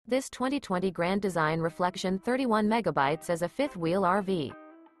This 2020 Grand Design Reflection 31 megabytes is a fifth-wheel RV.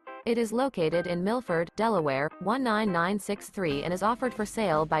 It is located in Milford, Delaware, 19963 and is offered for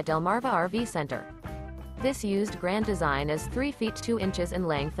sale by Delmarva RV Center. This used Grand Design is 3 feet 2 inches in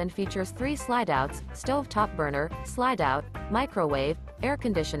length and features 3 slideouts, stovetop burner, slideout, microwave, air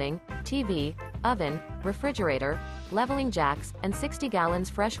conditioning, TV, oven, refrigerator, leveling jacks, and 60 gallons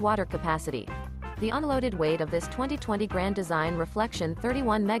fresh water capacity. The unloaded weight of this 2020 Grand Design Reflection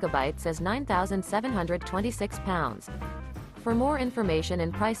 31 megabytes is 9,726 pounds. For more information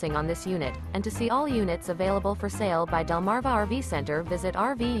and pricing on this unit, and to see all units available for sale by Delmarva RV Center, visit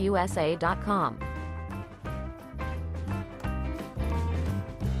RVUSA.com.